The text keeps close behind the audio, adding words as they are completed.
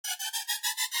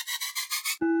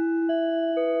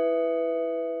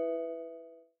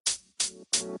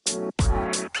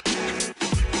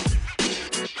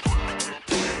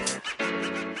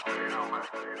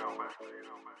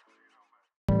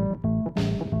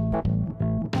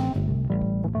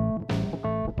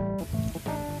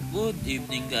Good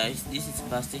evening, guys. This is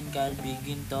Bastin Kyle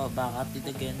Biginto back at it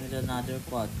again with another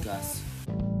podcast.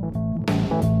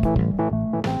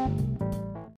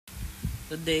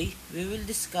 Today, we will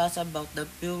discuss about the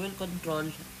fuel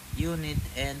control unit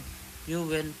and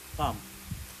fuel pump.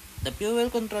 The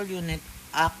fuel control unit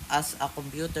acts as a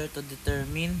computer to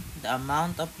determine the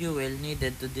amount of fuel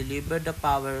needed to deliver the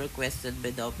power requested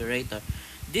by the operator.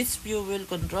 This fuel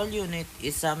control unit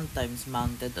is sometimes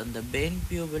mounted on the main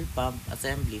fuel pump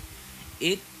assembly.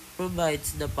 It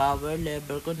provides the power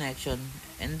lever connection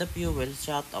and the fuel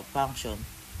shut-off function.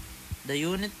 The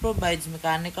unit provides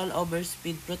mechanical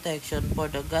overspeed protection for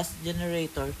the gas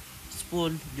generator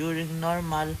spool during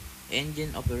normal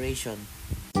engine operation.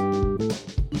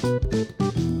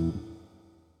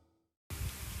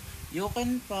 You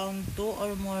can find two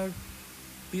or more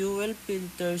fuel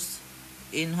filters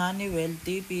in Honeywell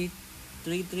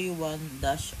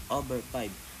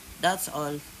TP331-5. That's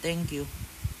all. Thank you.